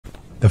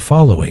The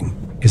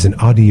following is an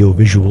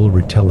audio-visual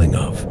retelling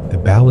of The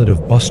Ballad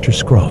of Buster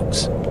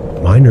Scruggs.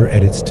 Minor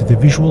edits to the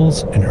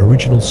visuals and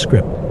original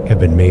script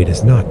have been made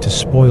as not to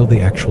spoil the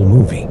actual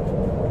movie.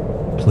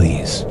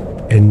 Please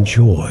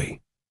enjoy.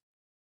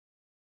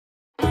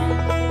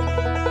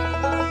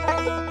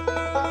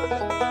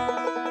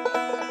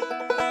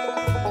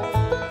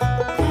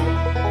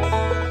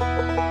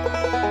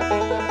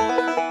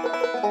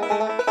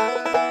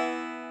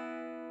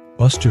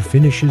 Buster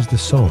finishes the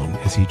song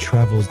as he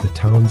travels the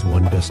town's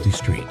one dusty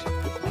street.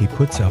 He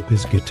puts up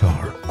his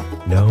guitar,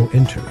 now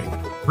entering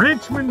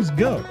Frenchman's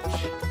Gulch.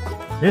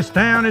 This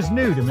town is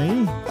new to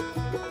me.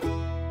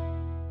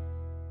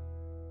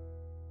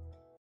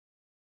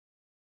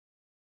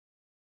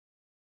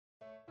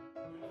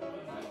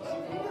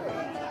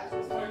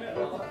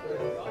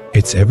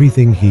 It's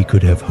everything he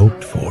could have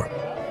hoped for.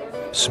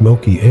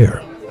 Smoky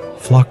air,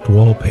 flocked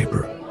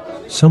wallpaper,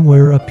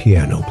 somewhere a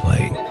piano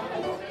playing,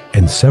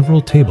 and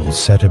several tables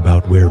set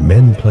about where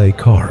men play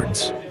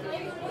cards.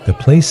 The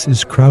place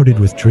is crowded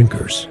with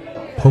drinkers,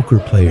 poker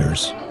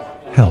players,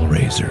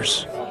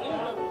 hellraisers.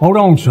 Hold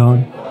on,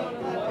 son.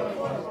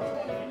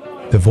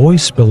 The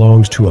voice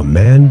belongs to a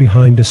man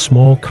behind a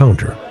small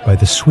counter by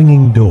the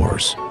swinging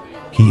doors.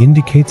 He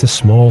indicates a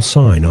small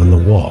sign on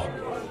the wall.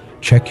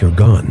 Check your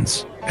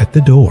guns at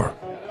the door.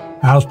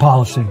 How's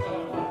policy?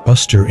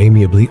 Buster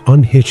amiably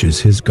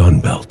unhitches his gun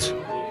belt.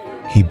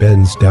 He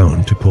bends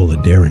down to pull a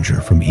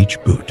Derringer from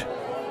each boot.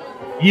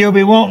 You'll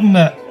be wanting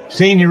the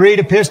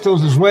senorita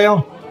pistols as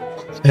well?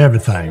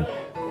 Everything.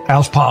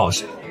 How's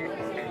policy?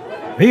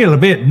 Feel a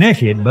bit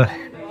naked, but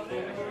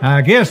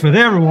I guess with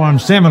everyone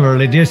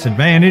similarly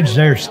disadvantaged,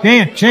 there's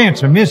scant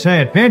chance of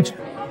misadventure.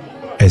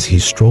 As he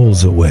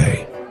strolls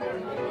away,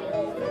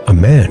 a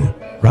man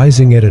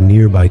rising at a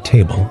nearby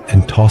table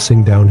and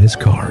tossing down his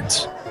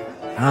cards.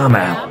 I'm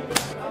out.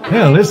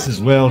 Well, this is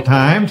well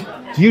timed.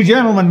 Do you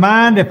gentlemen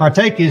mind if I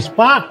take his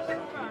spot?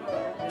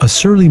 A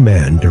surly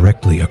man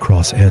directly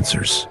across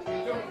answers.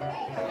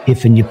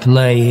 If you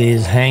play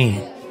his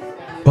hand.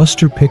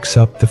 Buster picks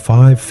up the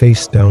 5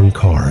 face-down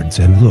cards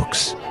and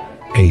looks.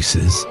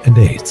 Aces and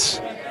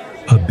eights.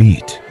 A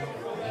beat.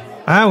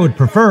 I would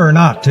prefer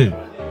not to.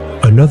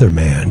 Another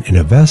man in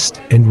a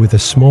vest and with a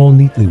small,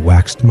 neatly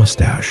waxed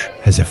mustache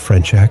has a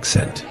French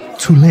accent.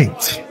 Too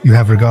late. You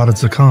have regarded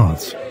the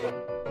cards.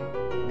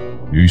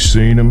 You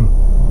seen him?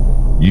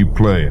 You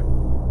play him.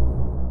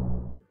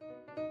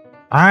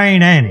 I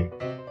ain't Annie.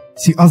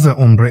 The other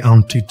hombre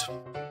answered.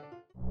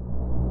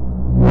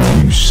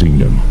 You seen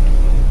him.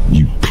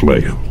 You play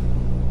him.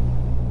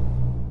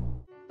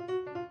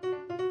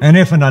 And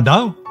if I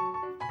don't?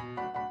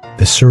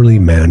 The surly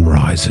man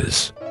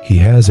rises. He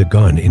has a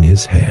gun in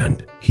his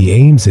hand. He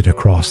aims it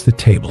across the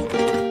table.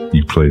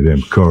 You play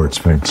them cards,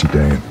 Fancy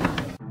Dan.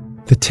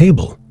 The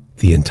table,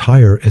 the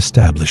entire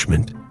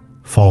establishment,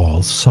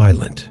 falls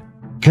silent.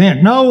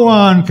 Can't no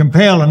one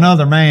compel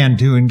another man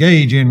to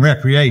engage in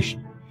recreation.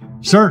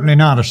 Certainly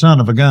not a son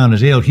of a gun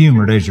as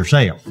ill-humored as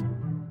yourself.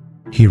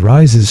 He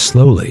rises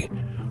slowly,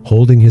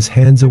 holding his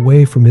hands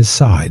away from his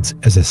sides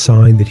as a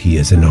sign that he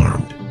is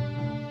unarmed.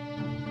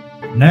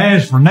 And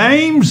as for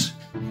names,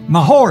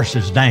 my horse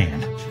is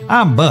Dan.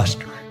 I'm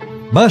Buster.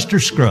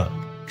 Buster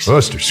Scruggs.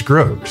 Buster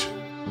Scruggs.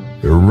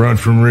 Ever run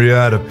from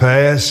Riata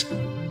Pass?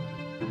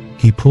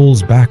 He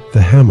pulls back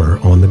the hammer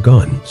on the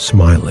gun,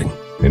 smiling.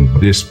 And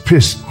this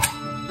pistol.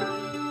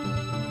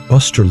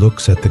 Buster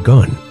looks at the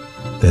gun,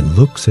 then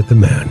looks at the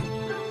man.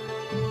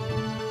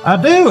 I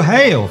do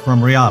hail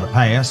from Riata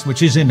Pass,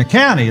 which is in the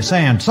county of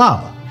San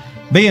Saba,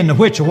 being the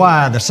which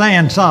why the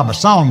San Saba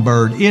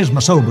songbird is my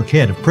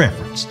sobriquet of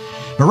preference.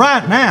 But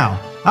right now,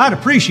 I'd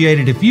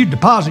appreciate it if you'd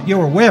deposit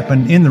your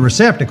weapon in the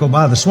receptacle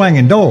by the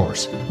swinging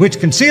doors,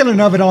 which concealing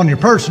of it on your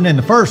person in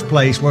the first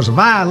place was a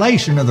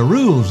violation of the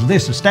rules of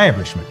this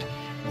establishment,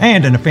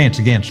 and an offense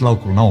against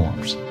local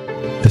norms.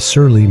 The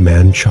surly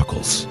man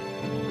chuckles.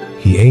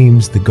 He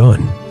aims the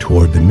gun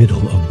toward the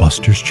middle of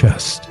Buster's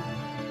chest.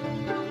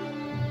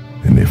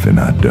 And if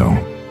I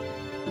don't?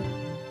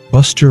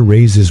 Buster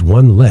raises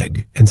one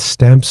leg and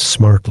stamps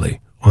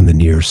smartly on the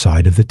near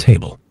side of the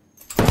table.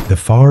 The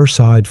far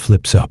side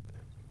flips up,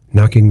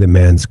 knocking the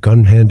man's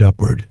gun hand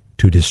upward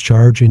to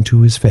discharge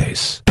into his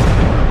face.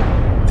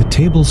 The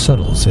table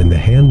settles and the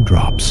hand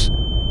drops,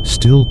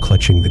 still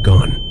clutching the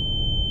gun.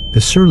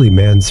 The surly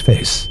man's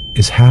face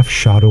is half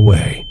shot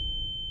away.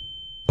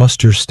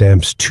 Buster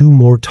stamps 2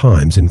 more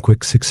times in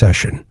quick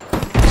succession,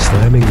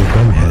 slamming the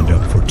gun hand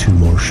up for 2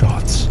 more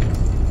shots.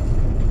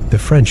 The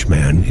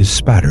Frenchman is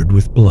spattered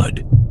with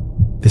blood.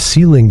 The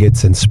ceiling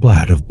gets an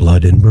splat of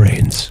blood and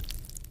brains.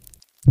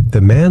 The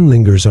man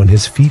lingers on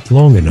his feet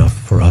long enough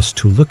for us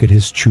to look at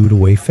his chewed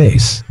away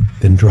face,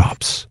 then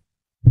drops.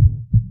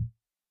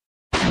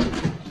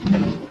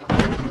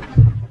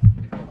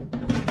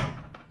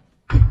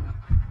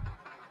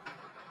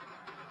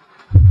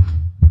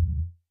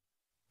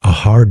 A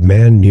hard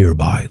man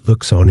nearby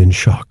looks on in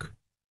shock.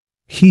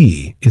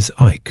 He is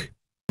Ike.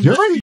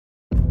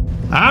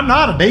 I'm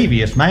not a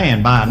devious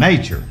man by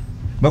nature,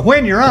 but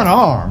when you're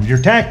unarmed, your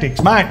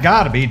tactics might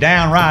gotta be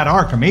downright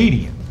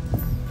Archimedean.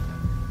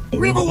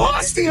 We've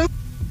lost him!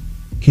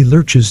 He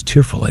lurches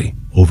tearfully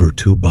over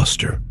to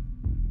Buster.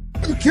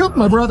 You killed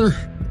my brother.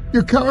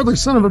 You cowardly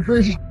son of a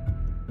bitch.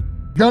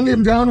 Gunned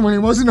him down when he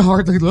wasn't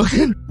hardly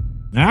looking.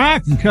 Now, I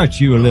can cut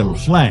you a little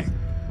slack,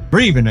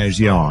 grieving as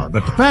you are,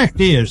 but the fact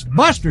is,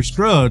 Buster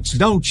Scruggs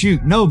don't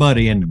shoot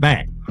nobody in the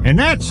back. And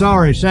that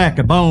sorry sack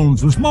of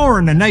bones was more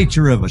in the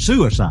nature of a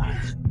suicide.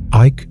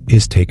 Ike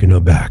is taken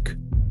aback.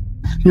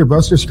 You're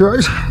Buster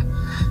Scruggs?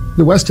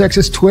 The West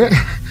Texas twit?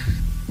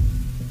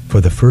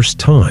 For the first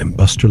time,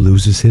 Buster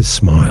loses his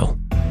smile.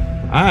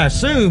 I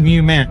assume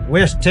you meant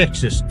West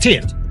Texas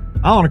tit,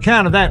 on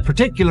account of that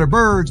particular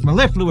bird's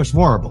mellifluous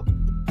warble.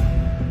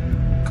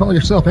 Call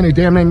yourself any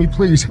damn name you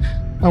please.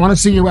 I want to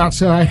see you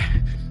outside.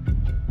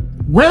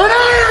 Wear it